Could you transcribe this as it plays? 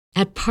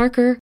At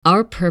Parker,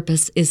 our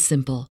purpose is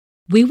simple.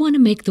 We want to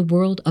make the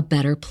world a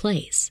better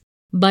place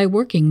by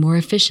working more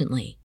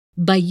efficiently,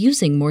 by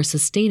using more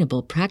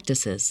sustainable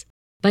practices,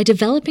 by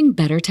developing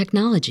better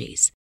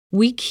technologies.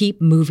 We keep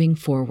moving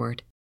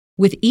forward.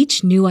 With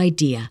each new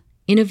idea,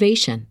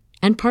 innovation,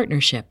 and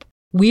partnership,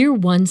 we're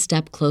one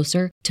step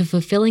closer to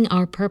fulfilling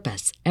our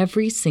purpose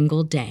every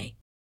single day.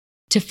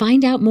 To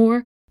find out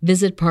more,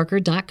 visit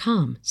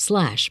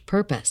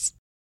parker.com/purpose.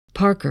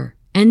 Parker,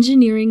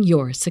 engineering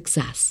your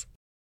success.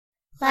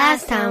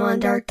 Last time on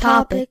Dark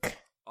Topic.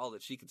 All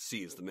that she could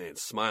see is the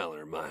man's smile in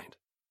her mind.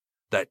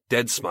 That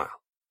dead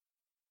smile.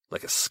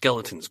 Like a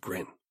skeleton's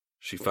grin,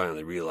 she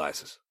finally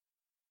realizes.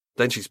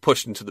 Then she's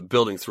pushed into the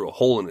building through a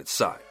hole in its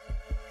side.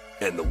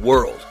 And the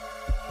world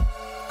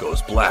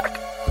goes black.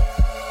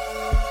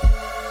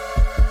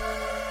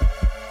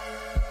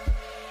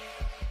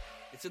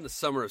 It's in the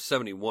summer of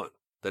 '71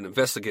 that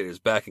investigators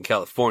back in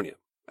California,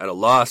 at a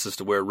loss as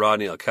to where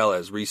Rodney Alcala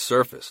has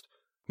resurfaced,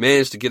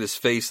 managed to get his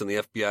face on the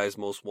FBI's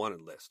most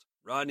wanted list.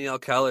 Rodney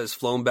Alcala has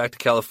flown back to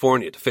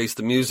California to face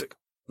the music,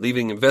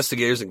 leaving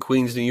investigators in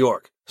Queens, New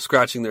York,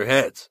 scratching their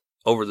heads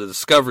over the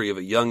discovery of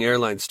a young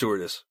airline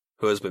stewardess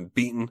who has been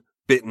beaten,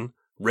 bitten,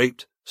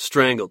 raped,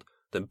 strangled,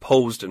 then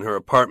posed in her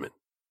apartment.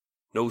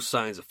 No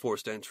signs of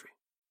forced entry.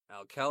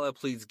 Alcala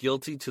pleads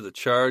guilty to the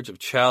charge of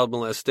child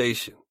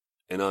molestation,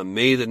 and on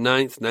May the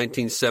 9th,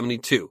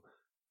 1972,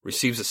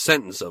 receives a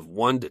sentence of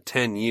 1 to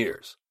 10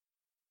 years.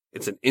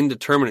 It's an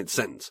indeterminate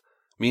sentence,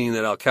 meaning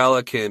that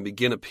Alcala can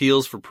begin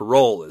appeals for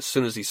parole as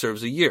soon as he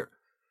serves a year,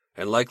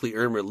 and likely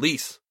earn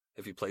release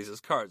if he plays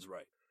his cards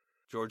right.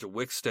 Georgia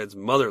Wickstead's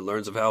mother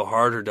learns of how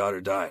hard her daughter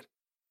died,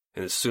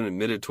 and is soon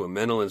admitted to a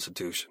mental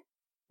institution,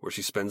 where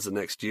she spends the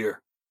next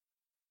year.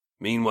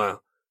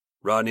 Meanwhile,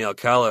 Rodney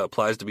Alcala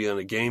applies to be on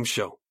a game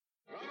show,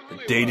 The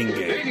Dating Game.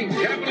 The dating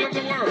capital of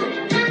the world.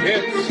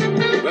 It's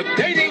The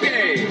Dating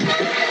Game.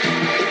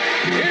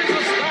 Here's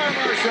the star of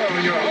our show,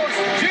 your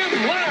host, Jim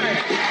Lai.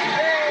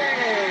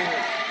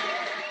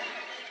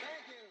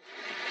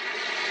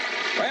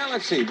 Well,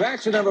 let's see.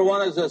 Bachelor number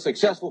one is a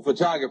successful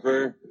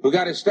photographer who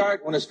got his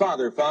start when his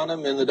father found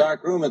him in the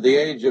dark room at the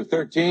age of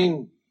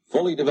 13,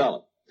 fully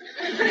developed.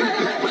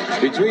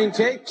 Between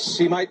takes,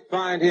 he might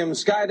find him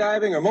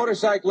skydiving or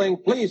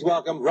motorcycling. Please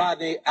welcome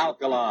Rodney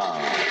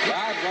Alcala.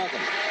 Rod, welcome.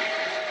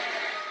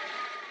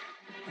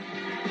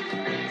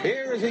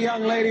 Here is a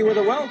young lady with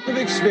a wealth of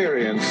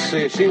experience.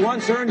 She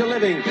once earned a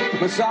living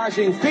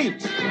massaging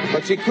feet,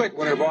 but she quit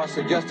when her boss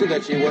suggested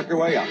that she work her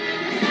way up.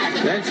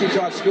 Then she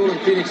taught school in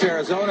Phoenix,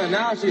 Arizona, and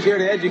now she's here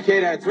to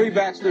educate our 3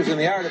 bachelors in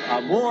the art of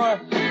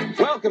amour.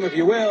 Welcome, if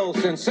you will,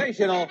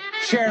 sensational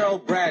Cheryl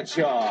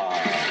Bradshaw.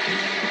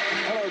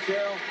 Hello,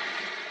 Cheryl.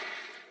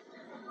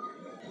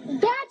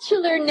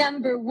 Bachelor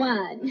number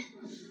 1.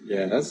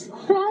 Yes.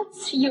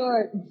 What's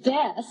your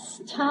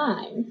best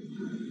time?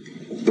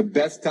 The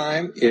best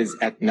time is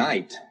at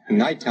night,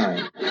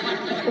 nighttime,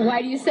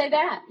 Why do you say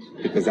that?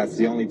 because that's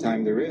the only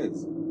time there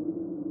is.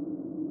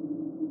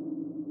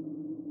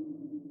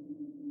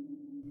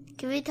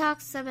 Can we talk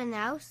something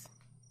else?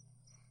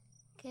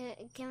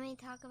 Can we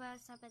talk about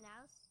something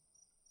else?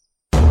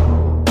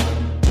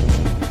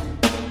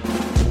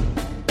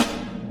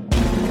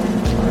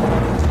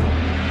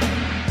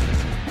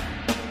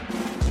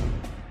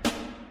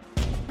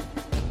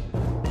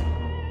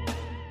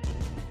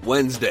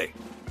 Wednesday,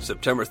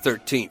 September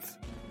 13th,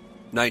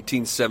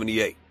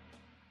 1978.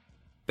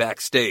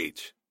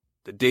 Backstage,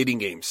 The Dating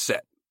Game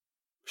set.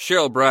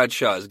 Cheryl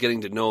Bradshaw is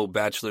getting to know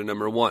Bachelor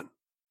number 1,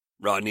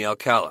 Rodney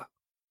Alcala,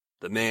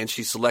 the man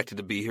she selected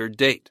to be her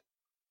date.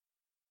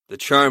 The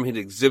charm he'd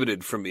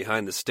exhibited from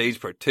behind the stage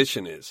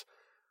partition is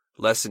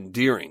less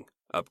endearing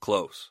up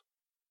close.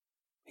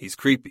 He's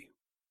creepy,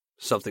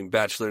 something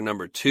Bachelor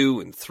number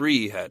 2 and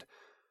 3 had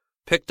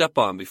picked up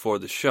on before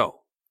the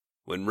show,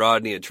 when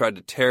Rodney had tried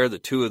to tear the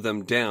two of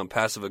them down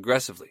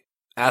passive-aggressively,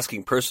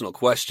 asking personal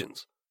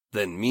questions,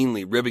 then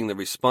meanly ribbing the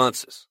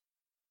responses,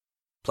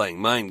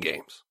 playing mind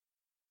games.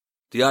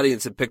 The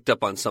audience had picked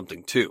up on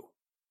something too.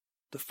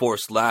 The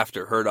forced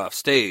laughter heard off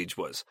stage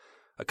was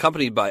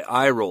accompanied by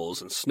eye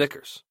rolls and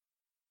snickers.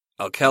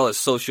 Alcala's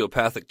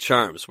sociopathic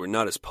charms were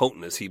not as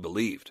potent as he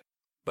believed,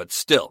 but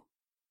still,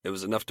 it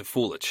was enough to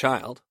fool a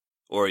child,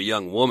 or a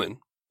young woman,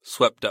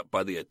 swept up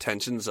by the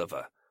attentions of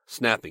a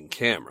snapping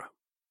camera.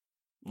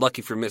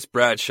 Lucky for Miss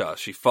Bradshaw,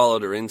 she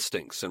followed her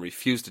instincts and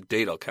refused to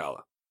date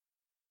Alcala.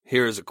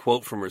 Here is a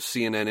quote from her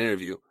CNN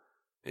interview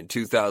in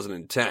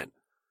 2010.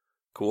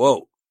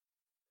 Quote,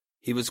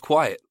 "He was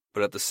quiet,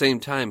 but at the same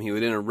time he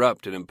would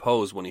interrupt and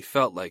impose when he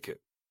felt like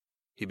it.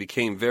 He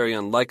became very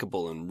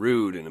unlikable and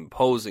rude and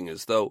imposing,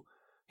 as though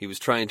he was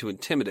trying to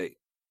intimidate.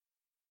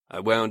 I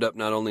wound up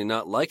not only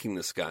not liking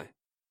this guy,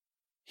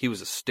 he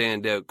was a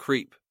standout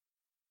creep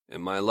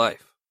in my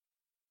life."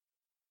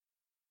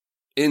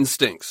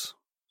 Instincts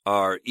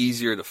are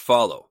easier to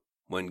follow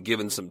when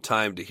given some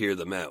time to hear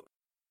them out.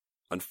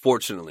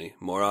 Unfortunately,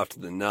 more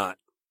often than not,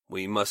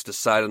 we must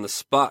decide on the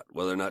spot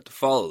whether or not to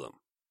follow them.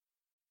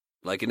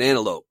 Like an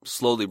antelope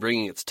slowly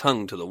bringing its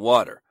tongue to the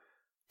water,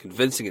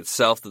 convincing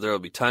itself that there will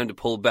be time to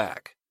pull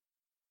back.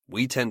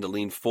 we tend to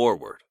lean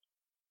forward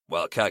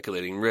while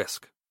calculating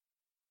risk.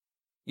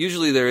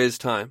 Usually there is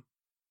time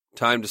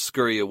to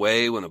scurry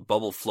away when a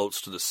bubble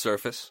floats to the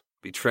surface,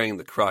 betraying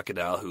the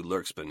crocodile who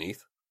lurks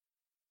beneath.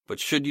 But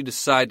should you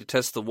decide to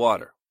test the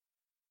water,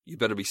 you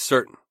better be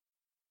certain,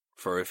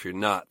 for if you're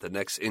not, the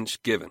next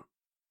inch given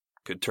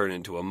could turn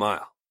into a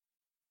mile.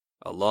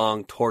 A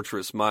long,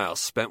 torturous mile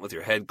spent with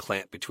your head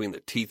clamped between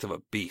the teeth of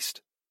a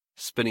beast,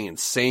 spinning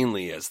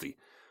insanely as the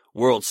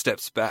world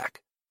steps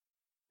back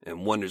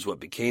and wonders what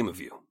became of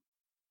you.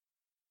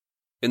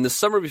 In the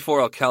summer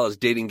before Alcala's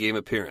dating game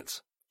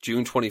appearance,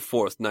 June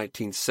 24th,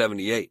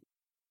 1978,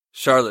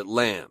 Charlotte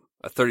Lamb,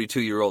 a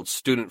 32-year-old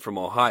student from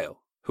Ohio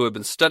who had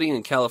been studying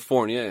in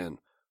California and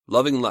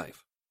loving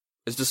life,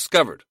 is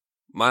discovered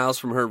miles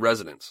from her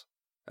residence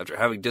after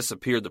having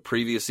disappeared the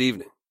previous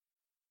evening.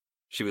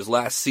 She was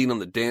last seen on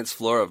the dance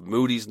floor of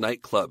Moody's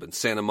nightclub in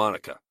Santa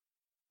Monica,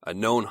 a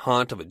known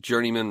haunt of a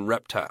journeyman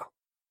reptile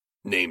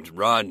named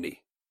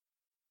Rodney.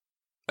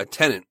 A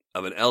tenant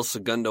of an El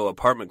Segundo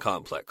apartment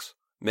complex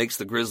makes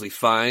the grisly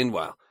find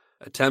while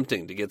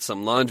attempting to get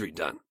some laundry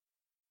done.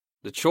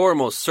 The chore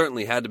most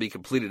certainly had to be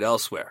completed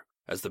elsewhere,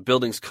 as the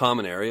building's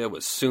common area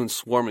was soon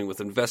swarming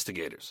with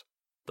investigators,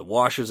 the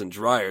washers and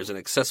dryers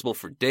inaccessible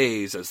for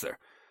days as their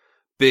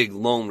big,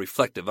 lone,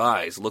 reflective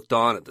eyes looked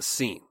on at the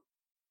scene.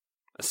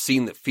 A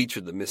scene that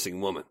featured the missing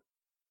woman,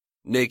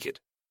 naked,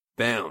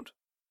 bound,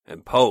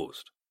 and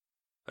posed.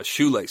 A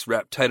shoelace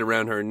wrapped tight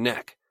around her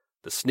neck,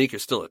 the sneaker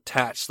still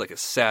attached like a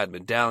sad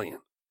medallion.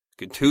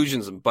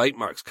 Contusions and bite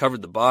marks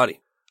covered the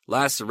body,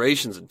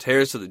 lacerations and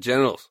tears to the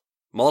genitals,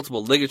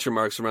 multiple ligature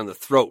marks around the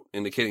throat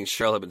indicating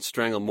Cheryl had been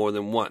strangled more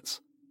than once.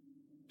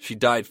 She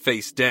died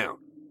face down,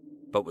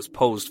 but was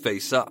posed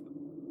face up,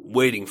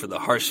 waiting for the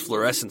harsh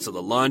fluorescence of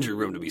the laundry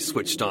room to be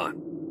switched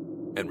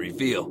on and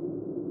reveal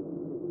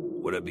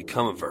what had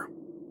become of her.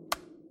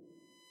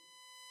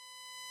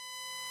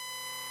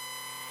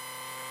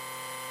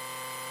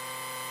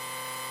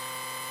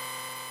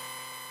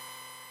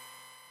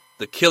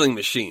 The Killing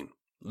Machine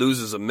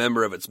loses a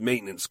member of its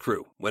maintenance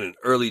crew when in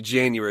early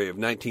January of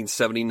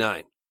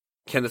 1979,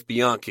 Kenneth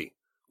Bianchi,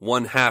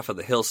 one half of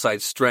the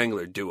Hillside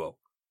Strangler duo,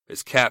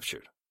 is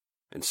captured,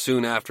 and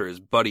soon after his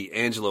buddy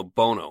Angelo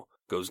Bono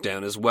goes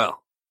down as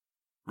well.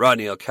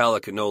 Rodney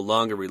Alcala can no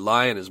longer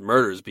rely on his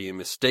murders being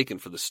mistaken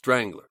for the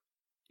Strangler,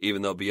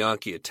 even though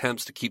Bianchi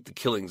attempts to keep the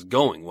killings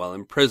going while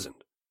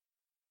imprisoned.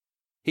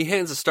 He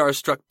hands a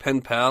star-struck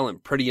pen pal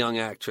and pretty young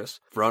actress,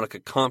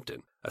 Veronica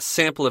Compton, a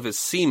sample of his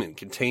semen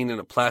contained in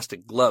a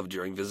plastic glove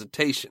during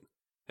visitation,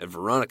 and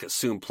Veronica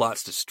soon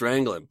plots to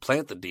strangle and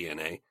plant the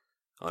DNA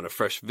on a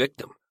fresh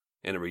victim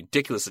in a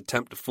ridiculous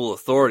attempt to fool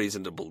authorities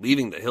into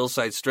believing the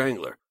Hillside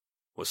Strangler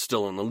was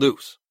still on the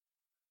loose.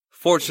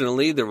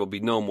 Fortunately, there will be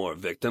no more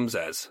victims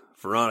as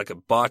Veronica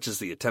botches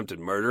the attempted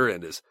murder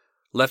and is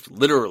left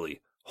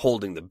literally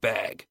holding the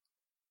bag.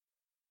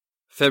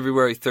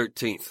 February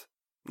 13th,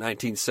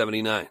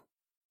 1979,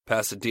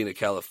 Pasadena,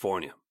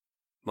 California.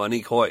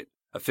 Monique Hoyt,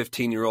 a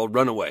 15-year-old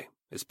runaway,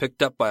 is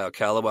picked up by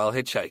Alcala while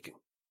hitchhiking.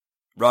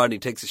 Rodney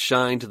takes a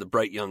shine to the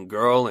bright young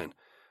girl and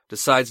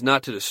decides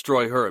not to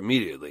destroy her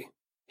immediately.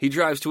 He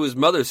drives to his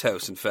mother's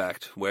house, in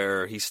fact,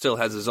 where he still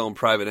has his own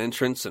private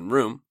entrance and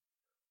room.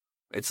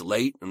 It's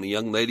late and the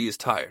young lady is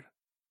tired.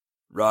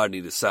 Rodney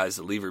decides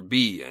to leave her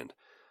be and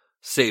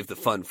save the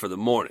fun for the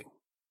morning.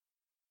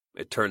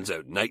 It turns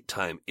out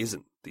nighttime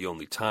isn't the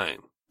only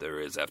time there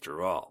is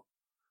after all.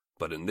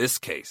 But in this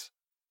case,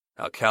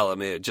 Alcala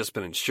may have just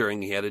been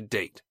ensuring he had a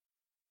date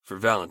for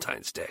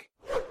Valentine's Day.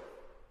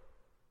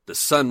 The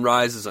sun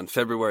rises on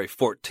February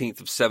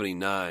 14th of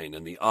 79,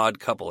 and the odd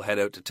couple head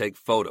out to take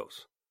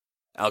photos.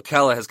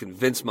 Alcala has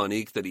convinced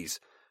Monique that he's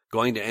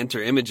going to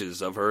enter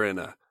images of her in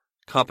a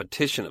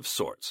competition of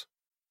sorts.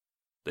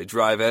 They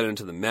drive out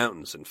into the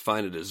mountains and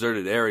find a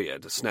deserted area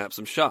to snap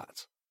some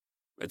shots.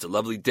 It's a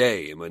lovely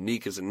day, and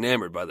Monique is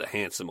enamored by the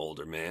handsome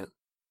older man.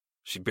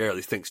 She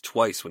barely thinks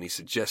twice when he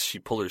suggests she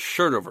pull her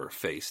shirt over her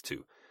face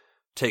to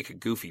take a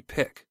goofy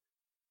pic.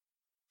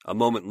 A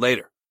moment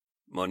later,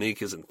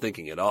 Monique isn't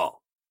thinking at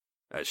all,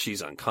 as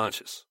she's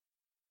unconscious.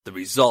 The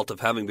result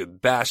of having been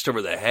bashed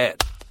over the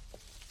head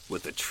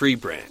with a tree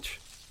branch.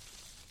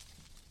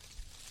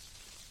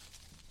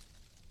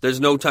 There's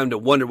no time to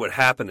wonder what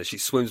happened as she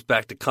swims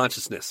back to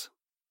consciousness.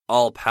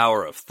 All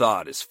power of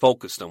thought is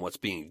focused on what's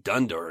being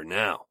done to her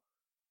now.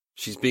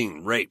 She's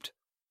being raped,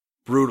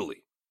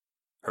 brutally.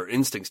 Her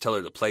instincts tell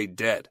her to play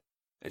dead,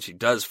 and she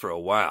does for a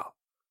while.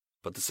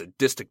 But the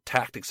sadistic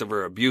tactics of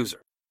her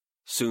abuser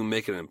soon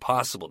make it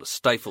impossible to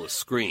stifle a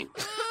scream.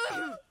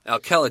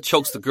 Alcala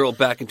chokes the girl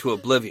back into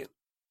oblivion,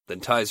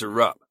 then ties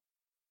her up.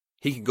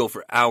 He can go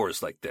for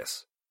hours like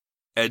this,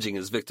 edging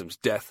his victim's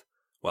death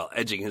while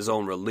edging his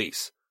own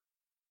release.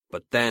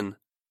 But then,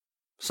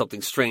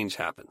 something strange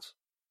happens.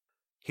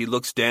 He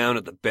looks down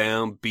at the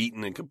bound,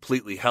 beaten, and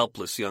completely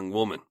helpless young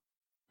woman,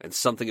 and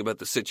something about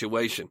the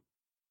situation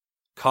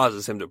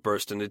causes him to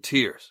burst into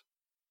tears.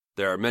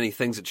 There are many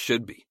things it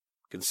should be,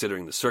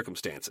 considering the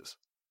circumstances,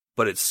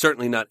 but it's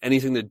certainly not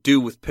anything to do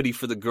with pity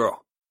for the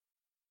girl.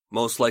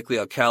 Most likely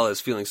Alcala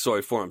is feeling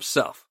sorry for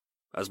himself,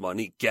 as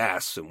Monique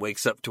gasps and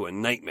wakes up to a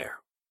nightmare.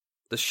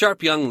 The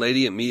sharp young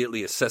lady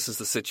immediately assesses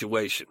the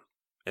situation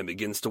and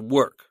begins to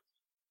work.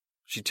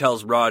 She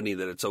tells Rodney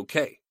that it's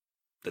okay,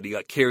 that he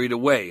got carried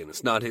away and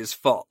it's not his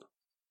fault.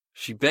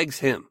 She begs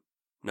him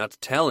not to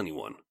tell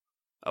anyone,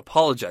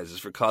 apologizes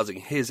for causing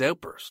his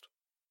outburst,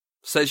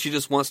 says she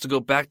just wants to go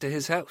back to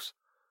his house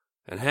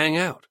and hang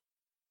out.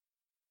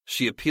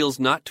 She appeals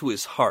not to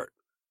his heart,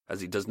 as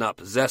he does not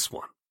possess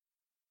one.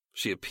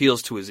 She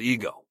appeals to his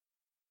ego.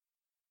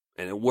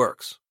 And it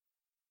works.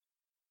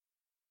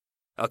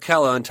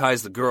 Alcala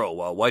unties the girl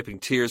while wiping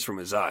tears from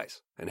his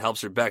eyes and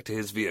helps her back to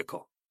his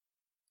vehicle.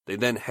 They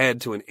then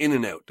head to an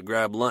In-N-Out to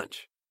grab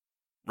lunch.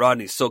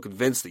 Rodney's so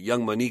convinced that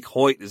young Monique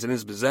Hoyt is in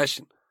his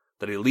possession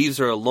that he leaves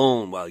her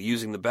alone while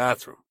using the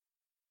bathroom.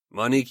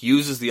 Monique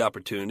uses the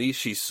opportunity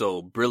she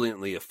so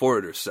brilliantly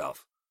afforded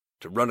herself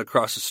to run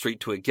across the street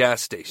to a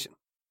gas station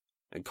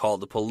and call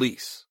the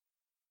police.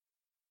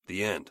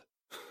 The end.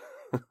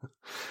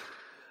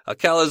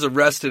 Alcala is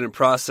arrested and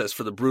processed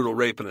for the brutal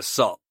rape and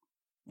assault.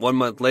 1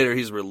 month later,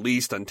 he's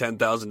released on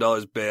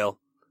 $10,000 bail,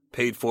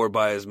 paid for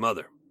by his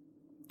mother.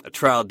 A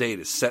trial date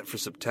is set for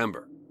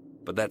September,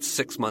 but that's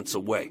 6 months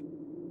away.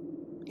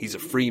 He's a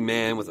free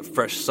man with a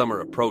fresh summer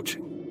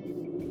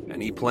approaching,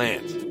 and he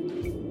plans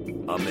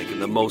on making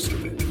the most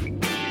of it.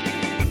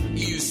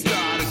 You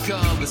start a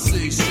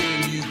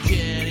conversation, you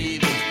can't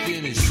even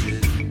finish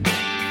it.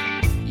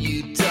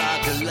 You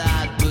talk a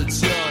lot,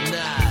 but you're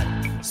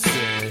not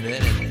saying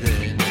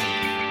anything.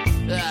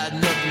 I had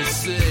nothing to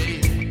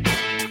say,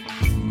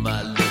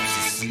 my lips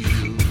are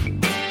sealed.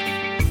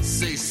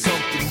 Say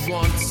something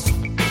once,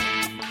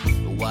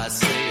 why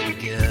say it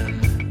again?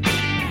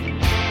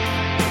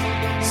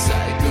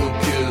 Psycho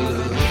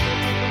killer,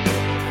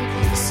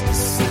 this is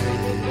sad.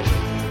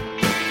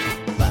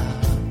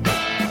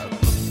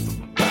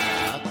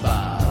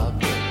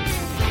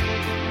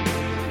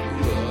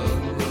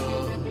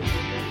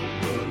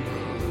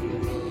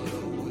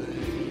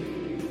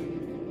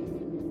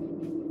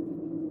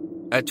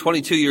 At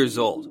 22 years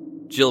old,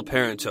 Jill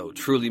Parenteau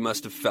truly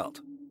must have felt,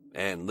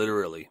 and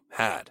literally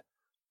had,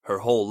 her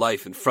whole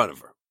life in front of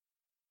her.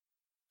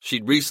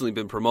 She'd recently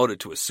been promoted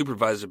to a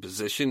supervisor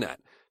position at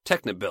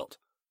Technobuilt,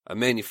 a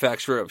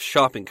manufacturer of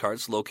shopping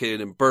carts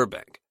located in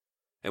Burbank,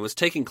 and was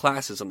taking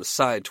classes on the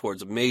side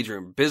towards a major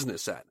in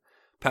business at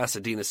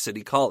Pasadena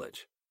City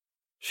College.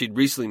 She'd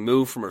recently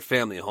moved from her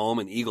family home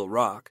in Eagle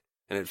Rock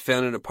and had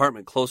found an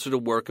apartment closer to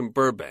work in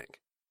Burbank.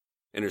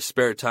 In her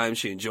spare time,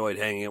 she enjoyed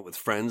hanging out with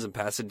friends in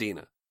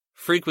Pasadena,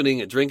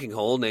 frequenting a drinking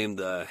hole named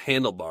the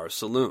Handlebar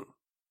Saloon.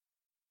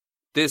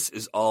 This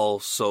is all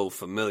so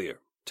familiar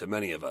to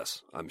many of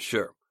us, I'm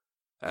sure.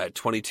 At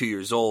 22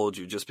 years old,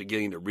 you're just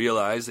beginning to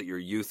realize that your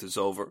youth is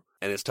over,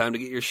 and it's time to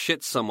get your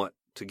shit somewhat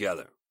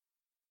together.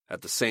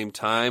 At the same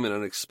time, an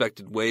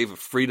unexpected wave of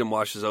freedom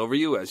washes over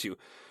you as you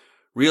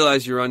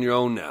realize you're on your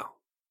own now.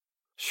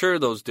 Sure,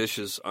 those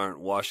dishes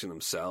aren't washing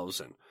themselves,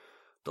 and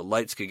the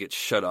lights could get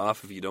shut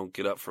off if you don't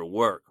get up for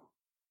work.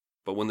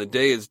 But when the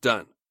day is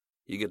done,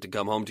 you get to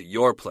come home to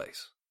your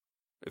place.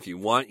 If you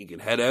want, you can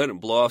head out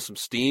and blow off some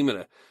steam at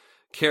a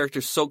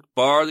character-soaked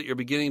bar that you're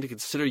beginning to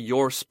consider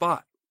your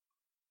spot.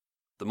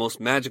 The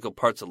most magical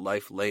parts of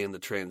life lay in the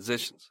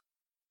transitions.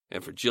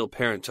 And for Jill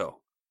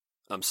Parenteau,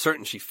 I'm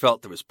certain she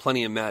felt there was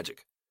plenty of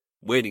magic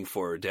waiting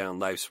for her down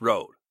life's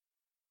road,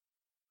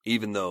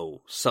 even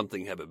though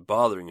something had been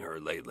bothering her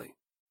lately.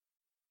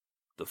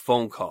 The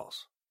phone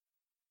calls.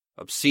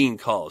 Obscene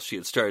calls she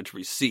had started to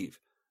receive,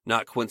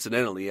 not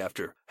coincidentally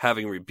after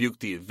having rebuked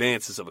the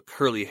advances of a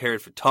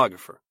curly-haired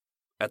photographer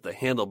at the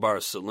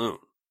Handlebar Saloon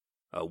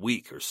a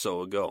week or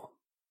so ago.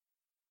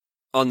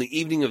 On the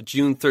evening of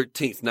June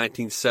 13th,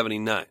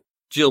 1979,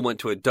 Jill went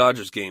to a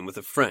Dodgers game with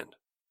a friend.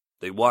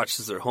 They watched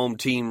as their home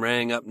team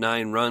rang up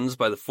 9 runs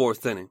by the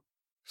 4th inning.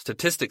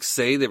 Statistics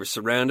say they were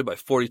surrounded by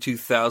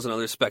 42,000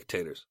 other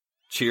spectators,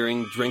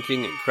 cheering,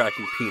 drinking, and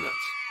cracking peanuts.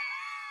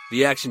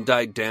 The action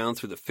died down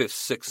through the 5th,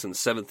 6th, and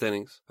 7th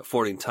innings,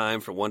 affording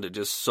time for one to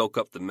just soak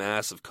up the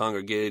mass of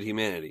congregated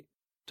humanity,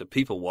 to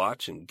people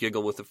watch and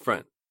giggle with a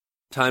friend.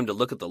 Time to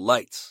look at the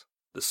lights,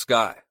 the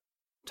sky.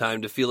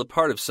 Time to feel a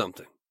part of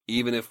something,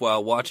 even if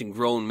while watching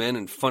grown men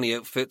in funny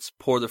outfits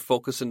pour their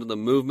focus into the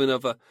movement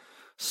of a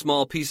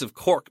small piece of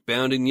cork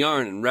bound in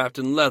yarn and wrapped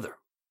in leather.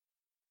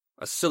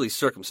 A silly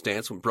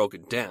circumstance when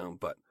broken down,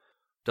 but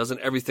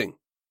doesn't everything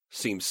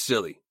seem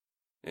silly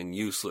and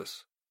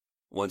useless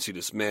once you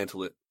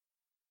dismantle it?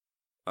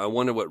 I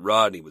wonder what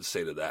Rodney would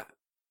say to that.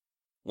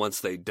 Once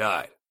they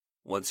died,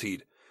 once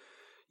he'd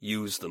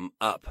used them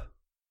up,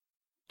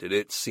 did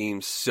it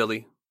seem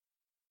silly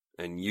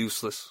and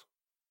useless,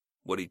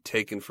 what he'd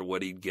taken for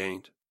what he'd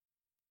gained?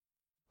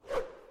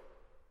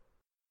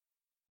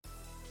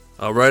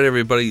 All right,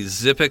 everybody,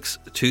 Zippix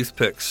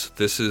toothpicks.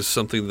 This is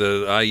something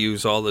that I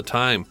use all the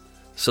time.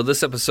 So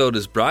this episode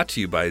is brought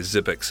to you by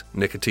Zippix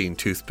nicotine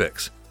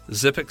toothpicks.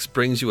 Zippix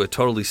brings you a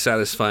totally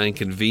satisfying,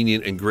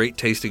 convenient, and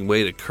great-tasting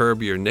way to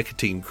curb your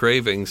nicotine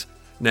cravings.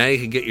 Now you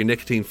can get your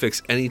nicotine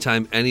fix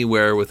anytime,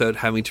 anywhere without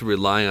having to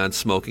rely on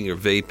smoking or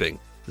vaping.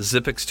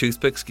 Zippix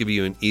toothpicks give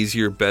you an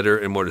easier, better,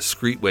 and more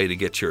discreet way to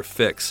get your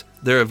fix.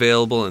 They're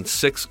available in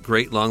 6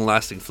 great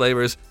long-lasting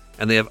flavors,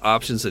 and they have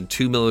options in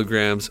 2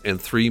 milligrams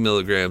and 3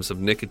 milligrams of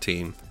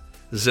nicotine.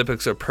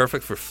 Zippix are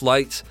perfect for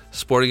flights,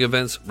 sporting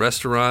events,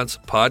 restaurants,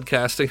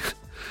 podcasting,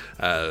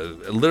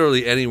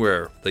 literally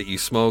anywhere that you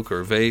smoke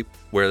or vape,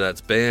 where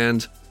that's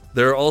banned.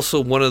 They're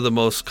also one of the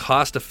most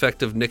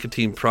cost-effective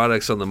nicotine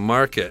products on the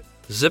market.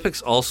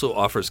 Zippix also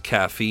offers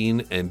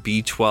caffeine and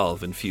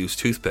B12 infused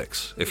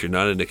toothpicks if you're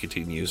not a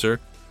nicotine user,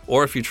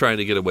 or if you're trying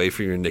to get away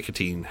from your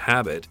nicotine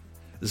habit.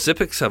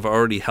 Zippix have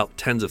already helped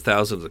tens of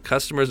thousands of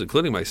customers,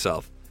 including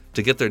myself,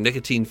 to get their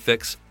nicotine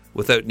fix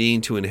without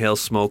needing to inhale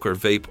smoke or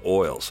vape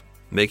oils.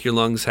 Make your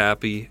lungs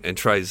happy and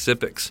try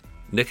Zippix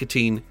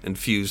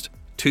nicotine-infused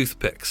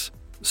toothpicks.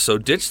 So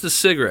ditch the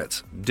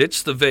cigarettes,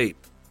 ditch the vape,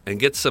 and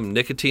get some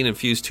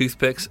nicotine-infused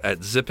toothpicks at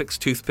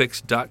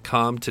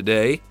zippixtoothpicks.com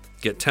today.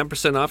 Get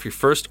 10% off your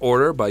first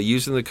order by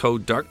using the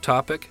code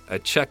DARKTOPIC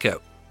at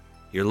checkout.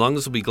 Your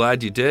lungs will be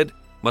glad you did.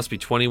 Must be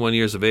 21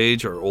 years of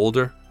age or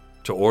older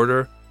to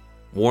order.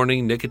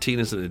 Warning, nicotine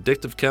is an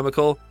addictive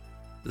chemical.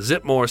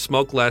 Zip more,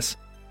 smoke less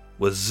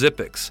with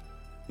Zippix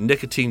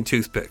nicotine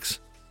toothpicks.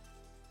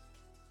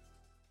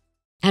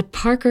 At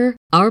Parker,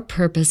 our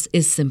purpose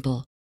is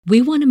simple.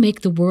 We want to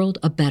make the world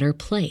a better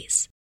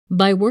place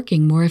by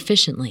working more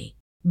efficiently,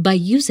 by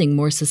using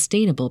more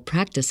sustainable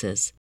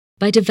practices,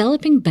 by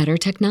developing better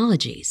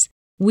technologies.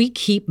 We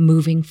keep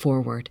moving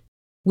forward.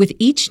 With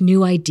each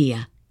new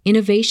idea,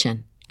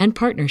 innovation, and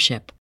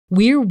partnership,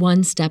 we're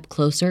one step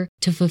closer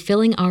to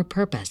fulfilling our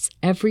purpose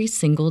every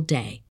single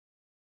day.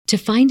 To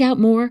find out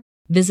more,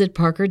 visit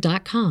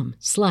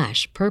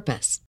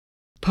parker.com/purpose.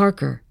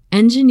 Parker,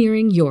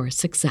 engineering your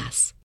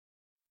success.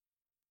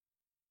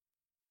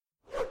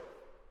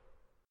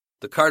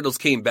 The Cardinals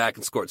came back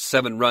and scored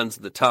 7 runs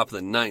at the top of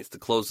the 9th to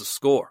close the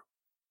score.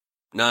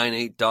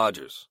 9-8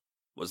 Dodgers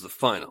was the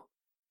final.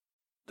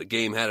 The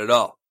game had it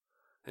all,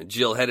 and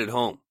Jill headed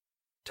home,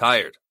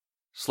 tired,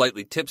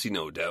 slightly tipsy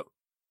no doubt,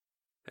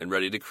 and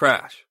ready to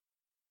crash.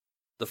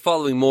 The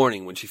following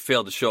morning, when she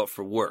failed to show up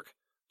for work,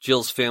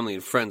 Jill's family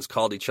and friends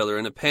called each other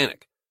in a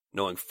panic,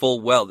 knowing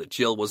full well that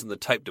Jill wasn't the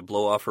type to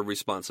blow off her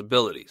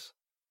responsibilities.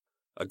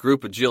 A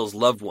group of Jill's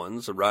loved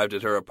ones arrived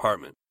at her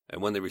apartment,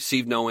 and when they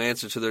received no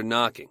answer to their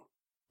knocking,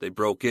 they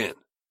broke in.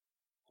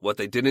 What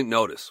they didn't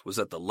notice was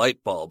that the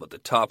light bulb at the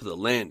top of the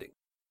landing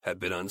had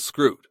been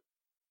unscrewed,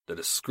 that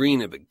a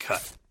screen had been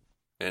cut,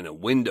 and a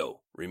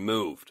window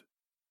removed.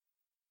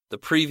 The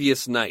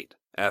previous night,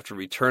 after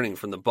returning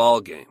from the ball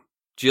game,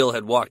 Jill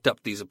had walked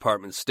up these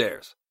apartment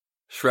stairs,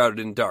 shrouded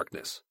in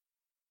darkness,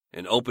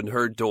 and opened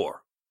her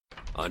door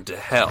onto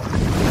hell.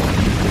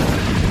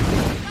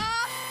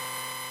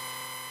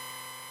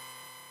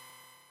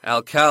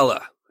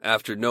 Alcala,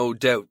 after no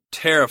doubt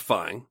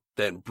terrifying,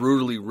 then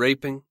brutally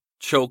raping,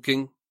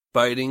 choking,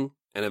 biting,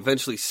 and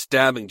eventually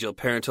stabbing Jill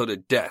Parenteau to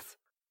death,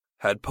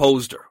 had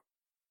posed her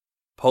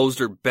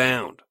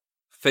bound,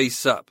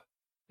 face up,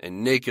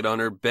 and naked on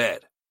her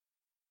bed,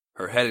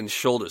 her head and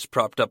shoulders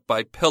propped up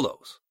by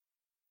pillows,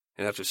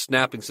 and after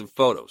snapping some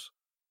photos,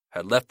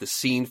 had left the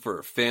scene for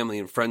her family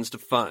and friends to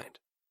find.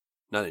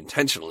 Not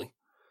intentionally,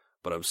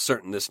 but I'm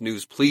certain this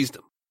news pleased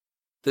him.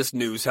 This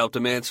news helped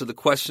him answer the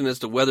question as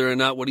to whether or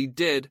not what he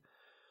did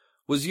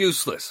was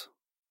useless.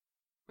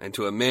 And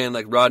to a man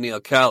like Rodney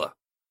Alcala,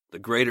 the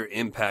greater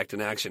impact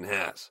an action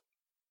has,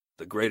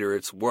 the greater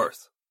its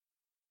worth.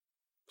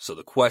 So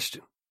the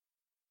question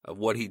of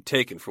what he'd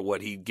taken for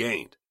what he'd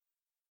gained,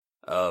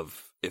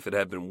 of if it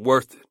had been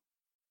worth it,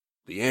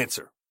 the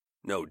answer,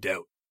 no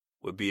doubt,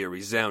 would be a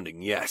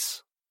resounding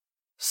yes.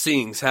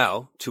 Seeing's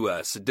how, to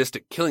a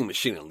sadistic killing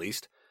machine at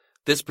least,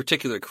 this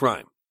particular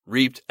crime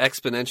reaped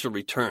exponential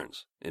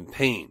returns in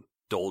pain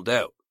doled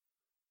out.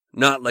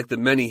 Not like the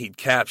many he'd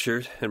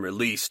captured and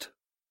released,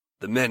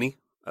 the many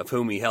of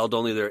whom he held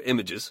only their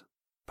images,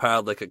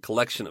 piled like a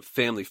collection of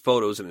family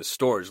photos in his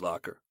storage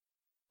locker,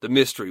 the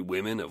mystery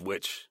women of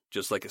which,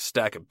 just like a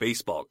stack of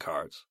baseball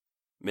cards,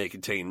 may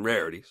contain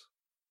rarities,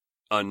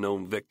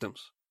 unknown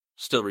victims,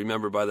 still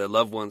remembered by their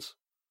loved ones,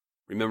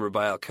 remembered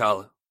by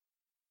Alcala,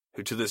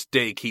 who to this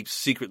day keeps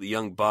secret the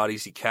young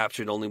bodies he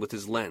captured only with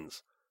his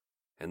lens,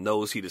 and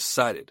those he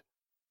decided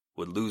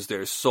would lose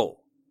their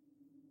soul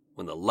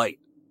when the light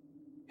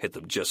hit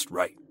them just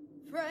right.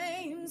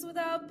 Frames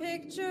without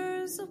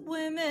pictures of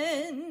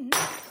women,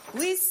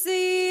 we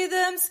see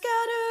them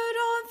scattered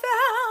on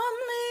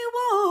family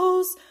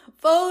walls,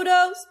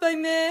 photos by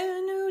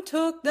men who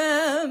took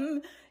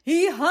them.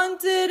 He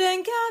hunted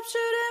and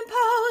captured and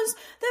posed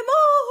them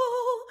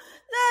all.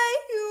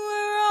 They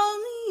were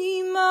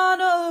only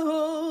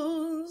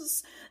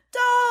models,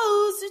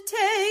 dolls to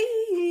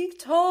take,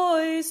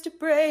 toys to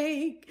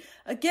break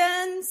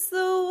against the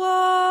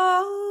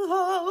wall.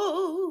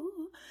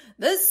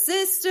 The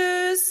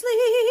sisters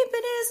sleep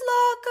in his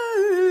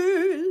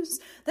lockers,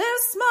 their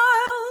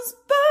smiles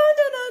burned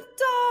in a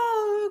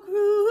dark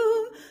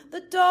room. The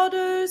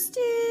daughters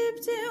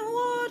dipped in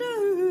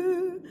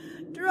water,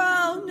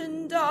 drowned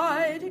and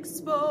died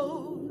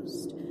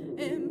exposed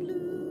in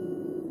blue.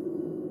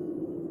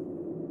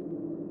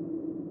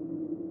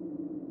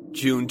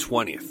 June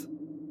 20th,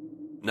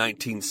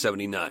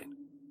 1979.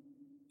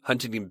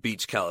 Huntington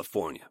Beach,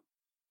 California.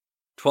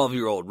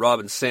 12-year-old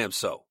Robin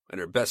Samsoe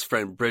and her best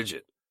friend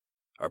Bridget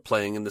are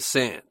playing in the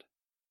sand,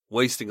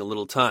 wasting a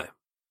little time,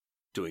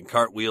 doing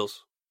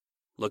cartwheels,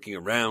 looking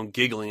around,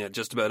 giggling at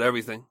just about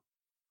everything,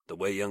 the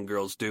way young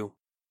girls do.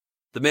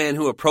 The man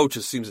who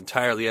approaches seems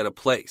entirely out of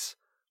place,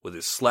 with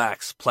his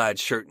slacks, plaid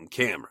shirt, and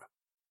camera.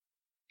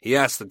 He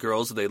asks the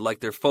girls if they'd like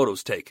their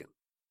photos taken,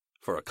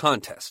 for a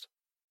contest,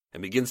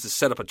 and begins to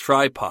set up a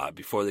tripod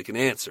before they can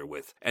answer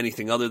with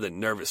anything other than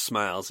nervous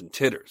smiles and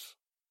titters.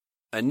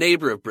 A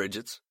neighbor of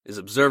Bridget's is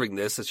observing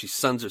this as she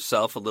suns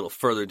herself a little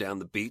further down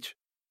the beach.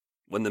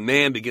 When the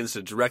man begins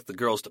to direct the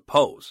girls to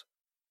pose,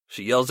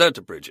 she yells out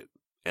to Bridget,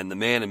 and the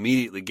man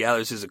immediately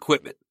gathers his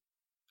equipment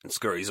and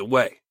scurries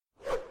away.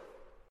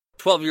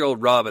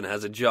 12-year-old Robin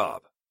has a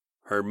job.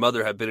 Her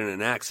mother had been in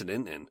an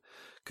accident and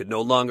could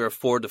no longer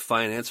afford to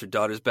finance her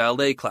daughter's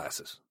ballet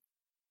classes.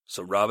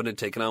 So Robin had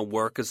taken on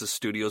work as the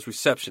studio's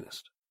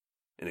receptionist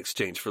in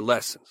exchange for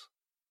lessons.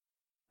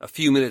 A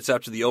few minutes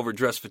after the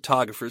overdressed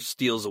photographer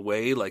steals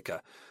away like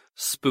a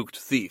spooked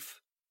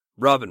thief,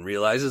 Robin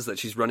realizes that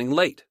she's running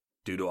late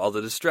due to all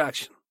the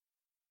distraction.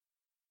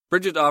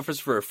 Bridget offers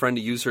for a friend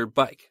to use her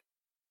bike.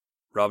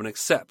 Robin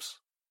accepts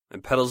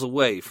and pedals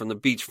away from the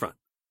beachfront,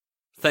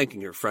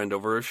 thanking her friend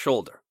over her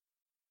shoulder.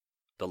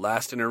 The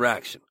last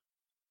interaction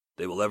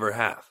they will ever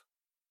have.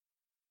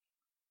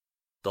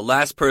 The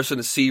last person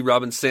to see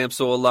Robin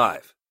Samsoe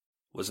alive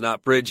was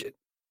not Bridget.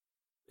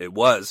 It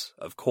was,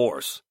 of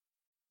course,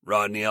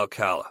 Rodney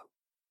Alcala.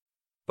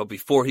 But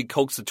before he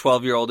coaxed the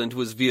 12-year-old into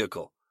his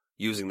vehicle,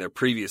 using their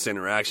previous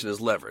interaction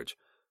as leverage,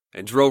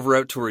 and drove her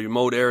out to a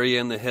remote area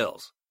in the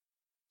hills,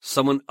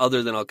 someone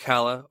other than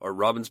Alcala or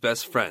Robin's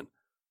best friend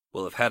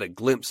will have had a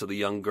glimpse of the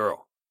young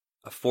girl.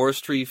 A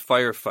forestry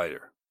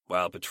firefighter,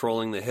 while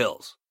patrolling the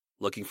hills,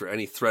 looking for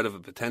any threat of a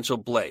potential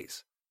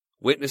blaze,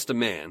 witnessed a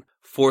man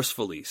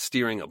forcefully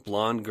steering a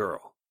blonde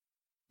girl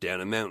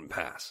down a mountain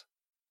pass.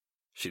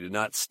 She did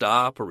not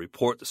stop or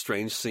report the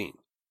strange scene,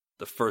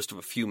 the first of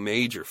a few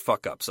major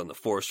fuck-ups on the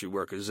forestry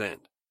worker's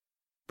end,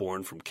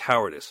 born from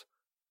cowardice,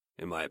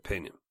 in my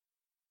opinion.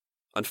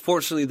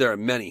 Unfortunately, there are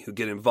many who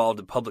get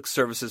involved in public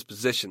services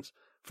positions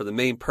for the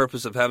main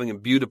purpose of having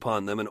imbued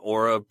upon them an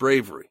aura of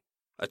bravery,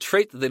 a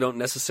trait that they don't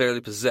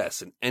necessarily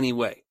possess in any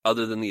way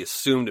other than the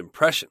assumed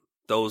impression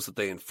those that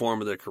they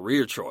inform of their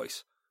career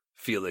choice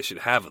feel they should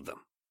have of them.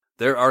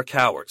 There are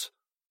cowards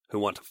who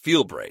want to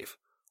feel brave,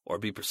 or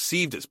be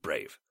perceived as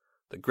brave,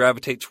 that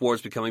gravitate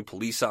towards becoming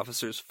police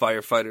officers,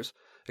 firefighters,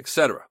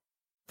 etc.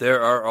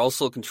 There are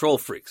also control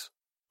freaks,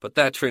 but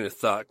that train of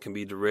thought can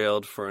be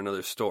derailed for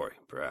another story,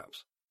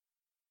 perhaps.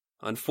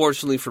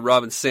 Unfortunately for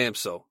Robin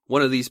Samsoe,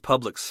 one of these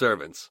public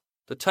servants,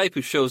 the type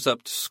who shows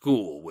up to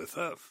school with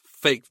a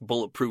fake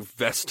bulletproof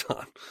vest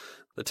on,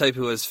 the type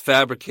who has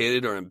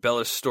fabricated or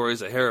embellished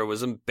stories of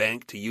heroism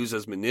banked to use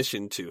as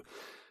munition to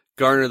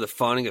garner the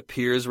fawning of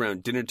peers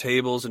around dinner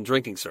tables and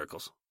drinking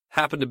circles,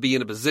 happened to be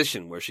in a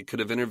position where she could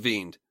have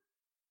intervened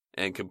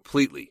and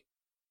completely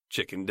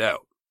chickened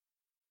out.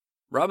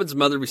 Robin's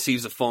mother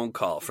receives a phone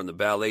call from the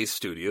ballet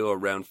studio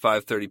around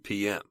 5:30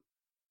 p.m.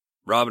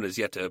 Robin has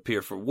yet to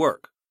appear for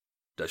work.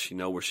 Does she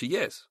know where she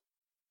is?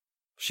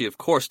 She of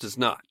course does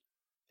not,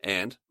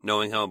 and,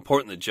 knowing how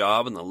important the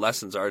job and the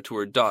lessons are to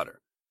her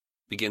daughter,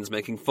 begins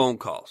making phone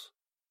calls.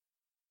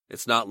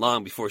 It's not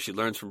long before she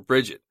learns from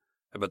Bridget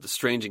about the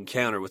strange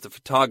encounter with the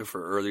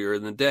photographer earlier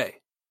in the day,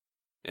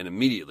 and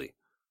immediately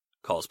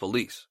calls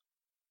police.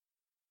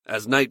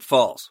 As night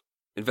falls,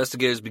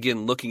 investigators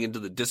begin looking into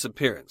the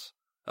disappearance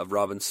of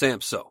Robin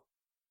Samsoe.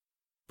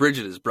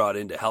 Bridget is brought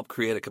in to help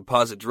create a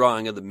composite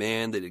drawing of the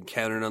man they'd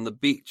encountered on the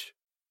beach.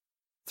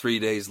 3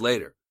 days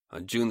later,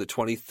 on June the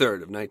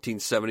 23rd of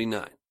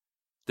 1979,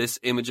 this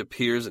image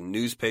appears in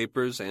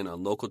newspapers and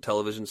on local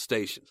television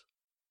stations.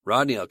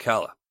 Rodney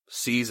Alcala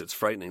sees its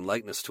frightening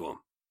likeness to him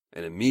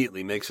and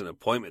immediately makes an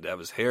appointment to have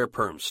his hair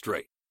permed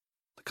straight.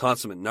 The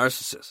consummate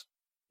narcissist,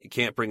 he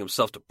can't bring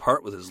himself to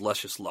part with his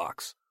luscious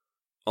locks,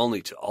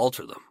 only to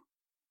alter them.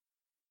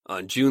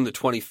 On June the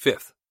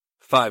 25th,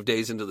 5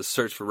 days into the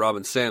search for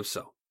Robin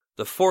Samsoe,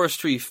 the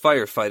forestry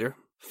firefighter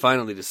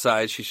finally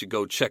decides she should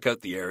go check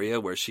out the area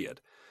where she had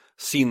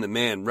seen the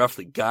man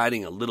roughly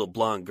guiding a little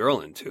blonde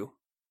girl into.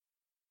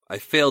 I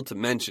failed to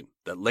mention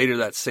that later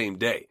that same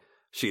day,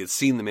 she had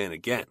seen the man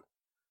again,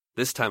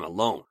 this time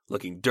alone,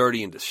 looking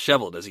dirty and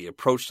disheveled as he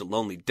approached a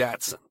lonely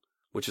Datsun,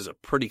 which is a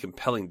pretty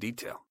compelling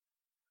detail.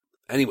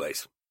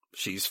 Anyways,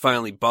 she's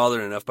finally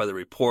bothered enough by the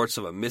reports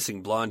of a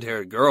missing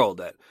blonde-haired girl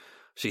that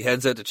she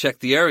heads out to check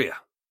the area,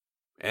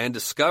 and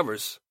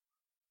discovers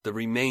the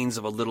remains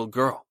of a little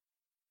girl.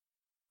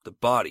 The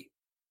body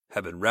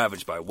had been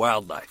ravaged by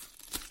wildlife.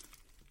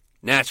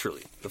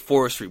 Naturally, the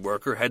forestry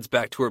worker heads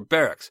back to her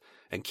barracks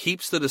and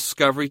keeps the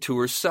discovery to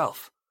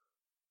herself.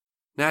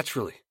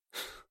 Naturally.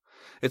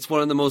 It's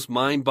one of the most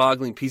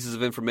mind-boggling pieces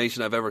of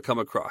information I've ever come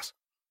across.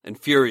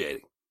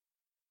 Infuriating.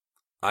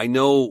 I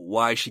know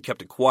why she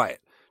kept it quiet,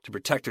 to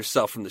protect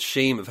herself from the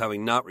shame of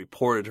having not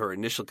reported her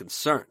initial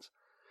concerns.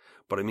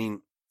 But I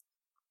mean,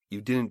 You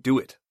didn't do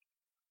it.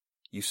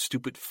 You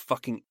stupid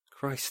fucking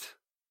Christ.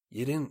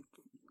 You didn't.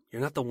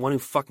 You're not the one who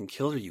fucking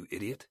killed her, you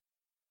idiot.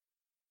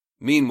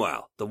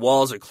 Meanwhile, the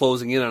walls are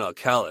closing in on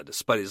Alcala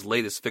despite his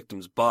latest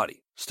victim's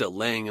body still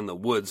laying in the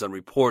woods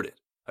unreported,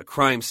 a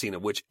crime scene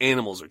of which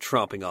animals are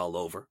tromping all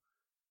over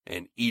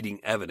and eating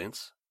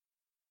evidence.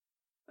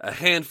 A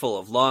handful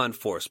of law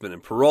enforcement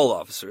and parole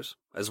officers,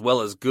 as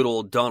well as good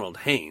old Donald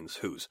Haynes,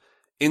 whose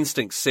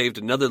instinct saved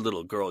another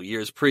little girl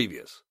years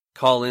previous,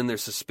 call in their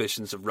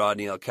suspicions of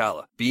Rodney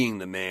Alcala being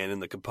the man in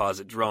the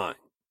composite drawing.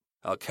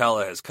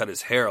 Alcala has cut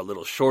his hair a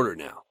little shorter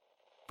now,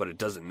 but it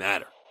doesn't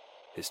matter.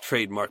 His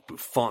trademark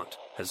bouffant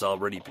has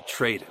already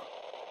betrayed him.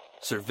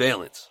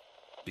 Surveillance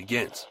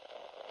begins.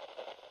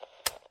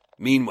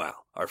 Meanwhile,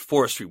 our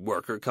forestry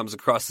worker comes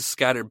across the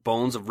scattered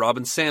bones of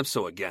Robin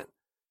Samsoe again,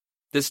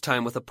 this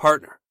time with a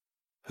partner,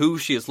 who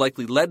she has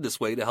likely led this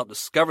way to help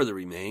discover the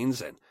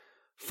remains and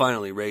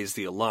finally raise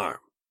the alarm.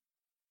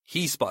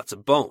 He spots a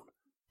bone,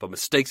 but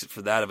mistakes it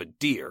for that of a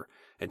deer,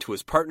 and to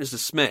his partner's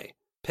dismay,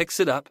 picks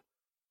it up,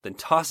 then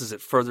tosses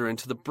it further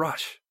into the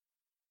brush.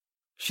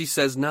 She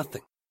says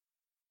nothing.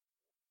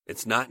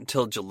 It's not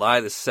until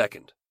July the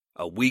 2nd,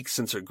 a week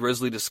since her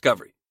grisly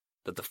discovery,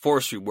 that the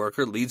forestry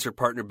worker leads her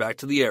partner back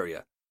to the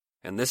area,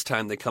 and this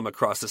time they come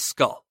across a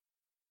skull.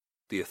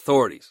 The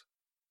authorities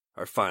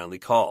are finally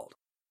called.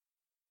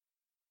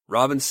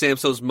 Robin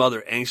Samsoe's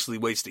mother anxiously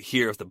waits to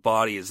hear if the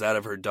body is that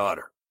of her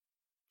daughter.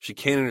 She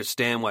can't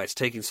understand why it's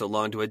taking so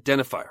long to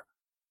identify her.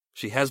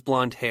 She has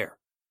blonde hair.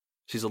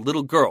 She's a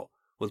little girl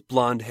with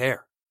blonde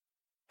hair.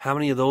 How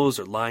many of those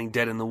are lying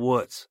dead in the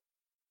woods?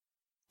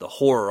 The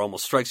horror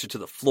almost strikes her to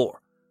the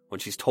floor when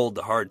she's told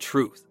the hard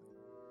truth,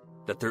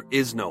 that there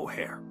is no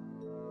hair,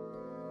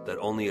 that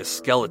only a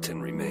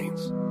skeleton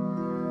remains.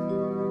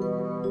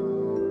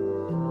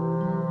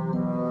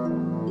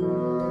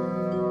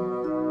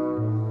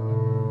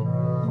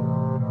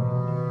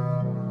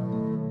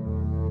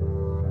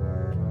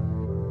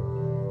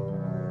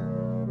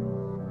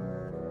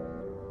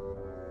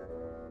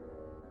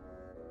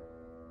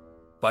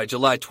 By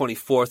July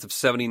 24th of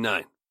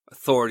 79,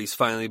 authorities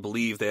finally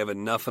believe they have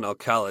enough on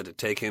Alcala to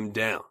take him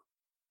down.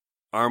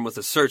 Armed with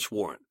a search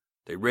warrant,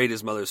 they raid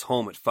his mother's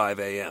home at 5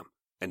 a.m.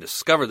 and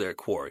discover their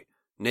quarry,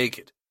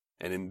 naked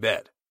and in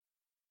bed.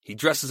 He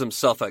dresses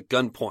himself at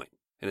gunpoint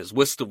and is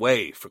whisked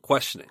away for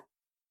questioning.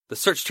 The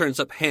search turns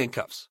up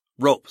handcuffs,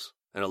 ropes,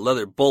 and a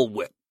leather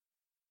bullwhip.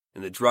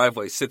 In the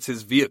driveway sits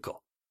his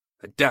vehicle,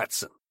 a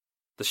Datsun.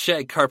 The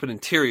shag carpet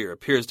interior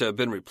appears to have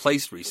been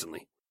replaced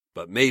recently,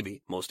 but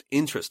maybe, most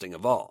interesting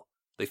of all,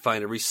 they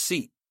find a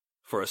receipt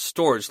for a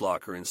storage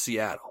locker in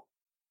Seattle.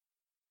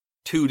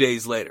 2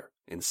 days later,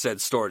 in said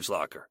storage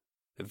locker,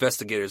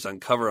 investigators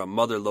uncover a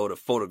motherlode of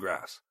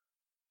photographs,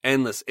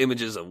 endless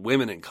images of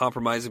women in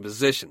compromising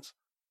positions.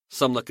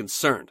 Some look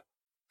concerned,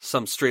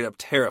 some straight up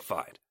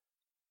terrified.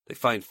 They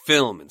find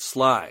film and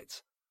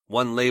slides,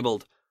 one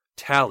labeled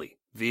Tally,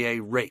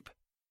 VA Rape,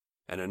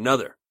 and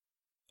another,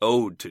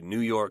 Ode to New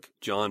York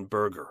John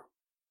Berger.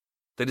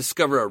 They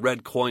discover a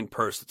red coin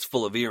purse that's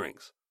full of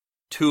earrings,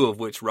 2 of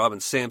which Robin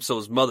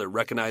Samsoe's mother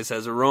recognized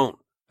as her own,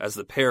 as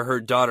the pair her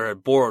daughter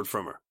had borrowed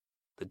from her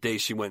the day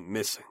she went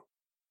missing.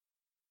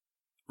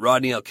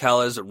 Rodney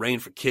Alcala is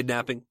arraigned for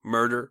kidnapping,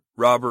 murder,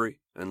 robbery,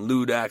 and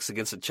lewd acts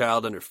against a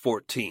child under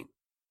 14.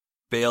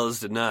 Bail is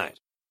denied,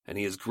 and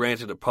he is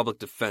granted a public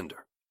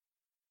defender.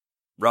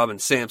 Robin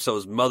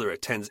Samsoe's mother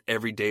attends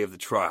every day of the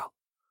trial.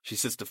 She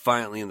sits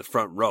defiantly in the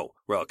front row,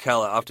 where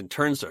Alcala often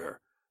turns to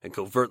her and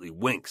covertly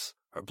winks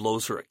or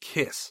blows her a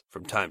kiss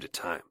from time to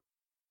time.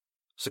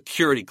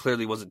 Security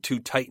clearly wasn't too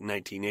tight in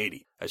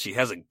 1980, as she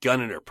has a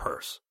gun in her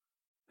purse,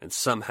 and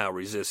somehow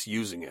resists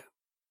using it.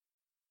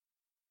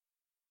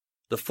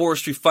 The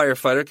forestry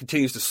firefighter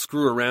continues to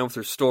screw around with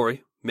her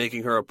story,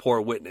 making her a poor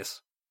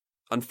witness.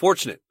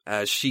 Unfortunate,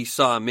 as she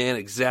saw a man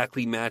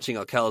exactly matching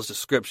Alcala's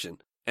description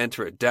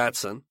enter a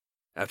Datsun,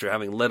 after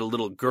having led a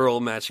little girl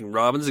matching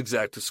Robin's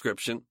exact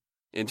description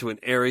into an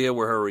area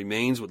where her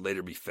remains would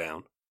later be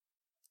found.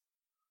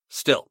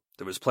 Still,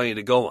 there was plenty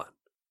to go on,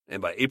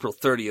 and by April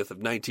 30th of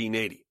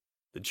 1980,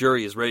 the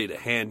jury is ready to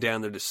hand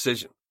down their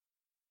decision.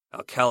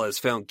 Alcala is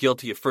found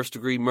guilty of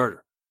first-degree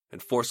murder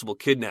and forcible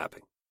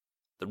kidnapping.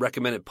 The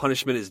recommended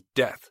punishment is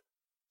death,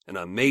 and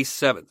on May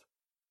 7th,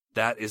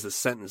 that is the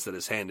sentence that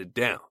is handed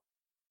down.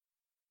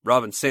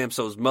 Robin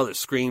Samsoe's mother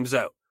screams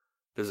out.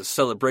 There's a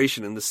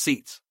celebration in the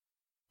seats,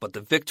 but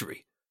the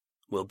victory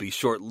will be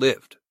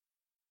short-lived.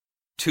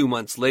 2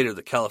 months later,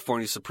 the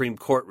California Supreme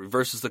Court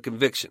reverses the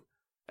conviction,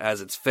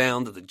 as it's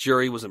found that the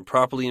jury was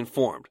improperly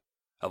informed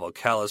of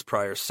Alcala's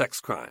prior sex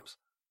crimes.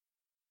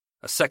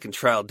 A second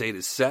trial date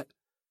is set,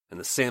 and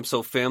the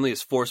Samsoe family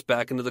is forced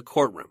back into the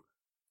courtroom,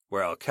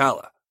 where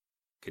Alcala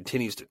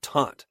continues to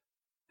taunt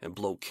and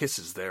blow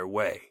kisses their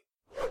way.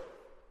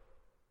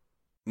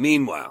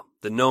 Meanwhile,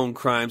 the known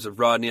crimes of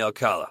Rodney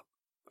Alcala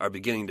are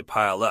beginning to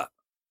pile up.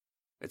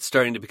 It's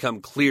starting to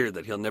become clear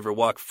that he'll never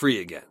walk free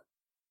again,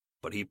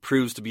 but he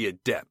proves to be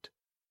adept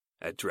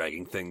at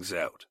dragging things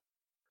out.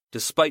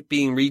 Despite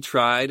being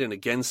retried and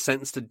again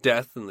sentenced to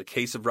death in the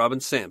case of Robin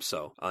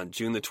Samsoe on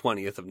June the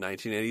 20th of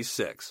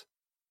 1986,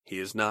 he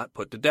is not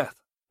put to death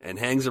and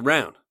hangs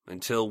around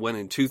until when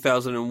in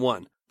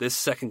 2001 this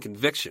second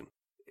conviction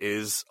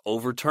is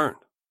overturned,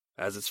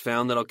 as it's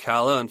found that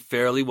Alcala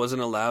unfairly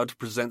wasn't allowed to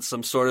present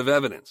some sort of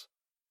evidence.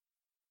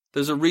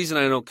 There's a reason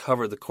I don't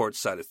cover the court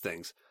side of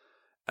things,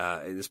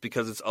 and it's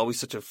because it's always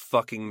such a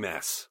fucking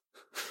mess.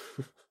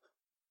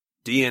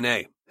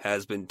 DNA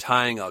has been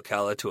tying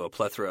Alcala to a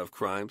plethora of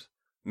crimes,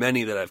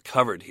 many that I've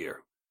covered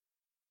here.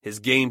 His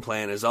game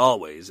plan, as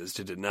always, is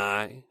to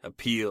deny,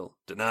 appeal.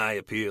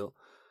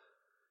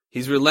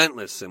 He's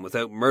relentless and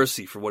without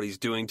mercy for what he's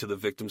doing to the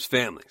victims'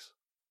 families.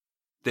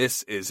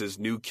 This is his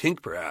new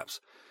kink, perhaps.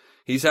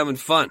 He's having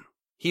fun.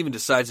 He even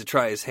decides to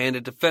try his hand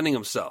at defending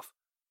himself,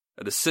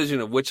 a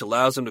decision of which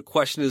allows him to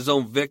question his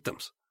own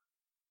victims.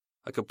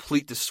 A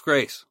complete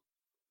disgrace.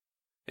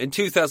 In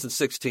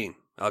 2016,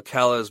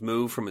 Alcala is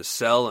moved from his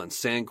cell on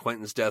San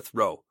Quentin's death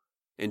row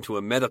into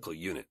a medical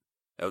unit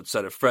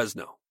outside of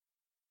Fresno.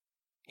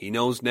 He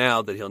knows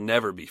now that he'll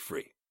never be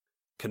free.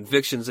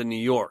 Convictions in New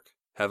York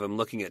have him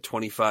looking at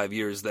 25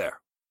 years there.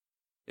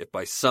 If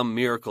by some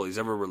miracle he's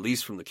ever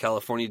released from the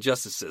California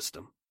justice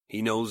system,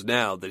 he knows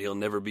now that he'll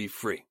never be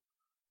free.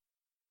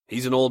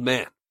 He's an old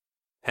man,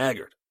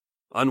 haggard,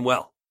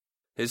 unwell.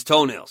 His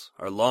toenails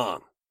are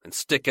long and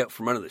stick out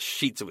from under the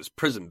sheets of his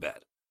prison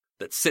bed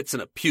that sits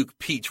in a puke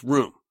peach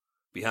room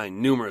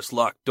behind numerous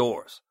locked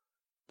doors.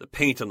 The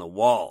paint on the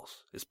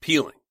walls is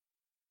peeling.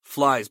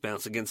 Flies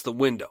bounce against the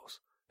windows,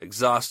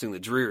 exhausting the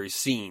dreary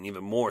scene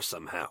even more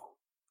somehow.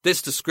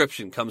 This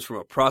description comes from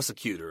a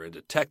prosecutor and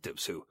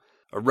detectives who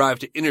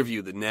arrived to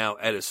interview the now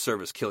at his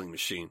service killing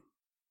machine.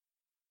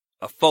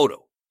 A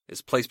photo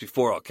is placed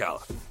before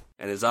Alcala,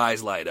 and his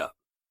eyes light up.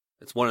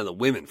 It's one of the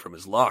women from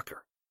his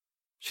locker.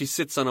 She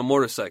sits on a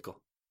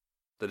motorcycle.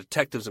 The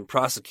detectives and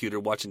prosecutor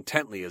watch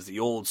intently as the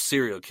old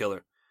serial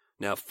killer,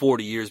 now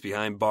 40 years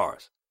behind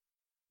bars,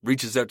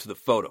 reaches out to the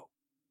photo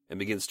and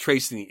begins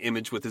tracing the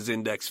image with his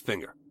index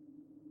finger,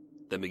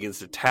 then begins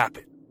to tap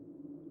it,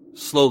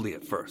 slowly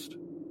at first,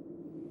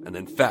 and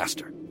then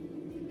faster,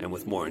 and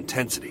with more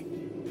intensity.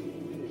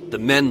 The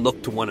men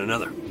look to one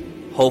another,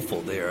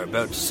 hopeful they are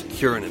about to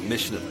secure an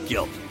admission of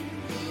guilt.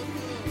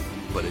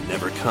 But it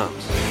never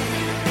comes.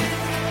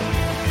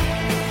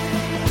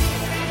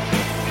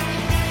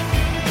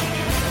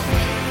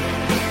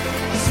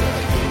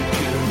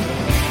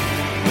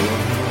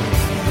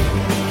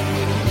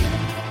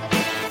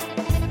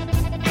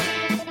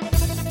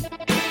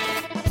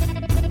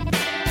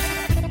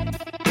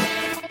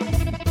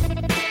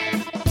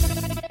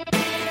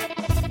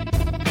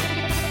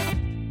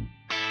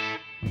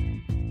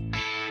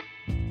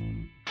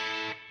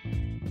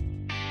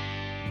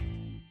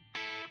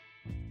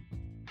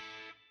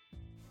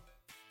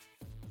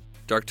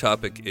 Dark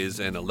Topic is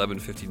an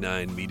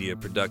 1159 media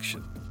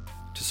production.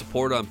 To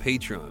support on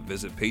Patreon,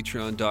 visit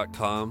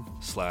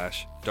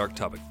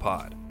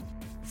patreon.com/darktopicpod.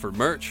 For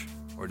merch,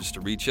 or just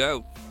to reach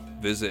out,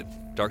 visit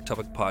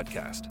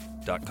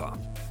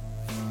darktopicpodcast.com.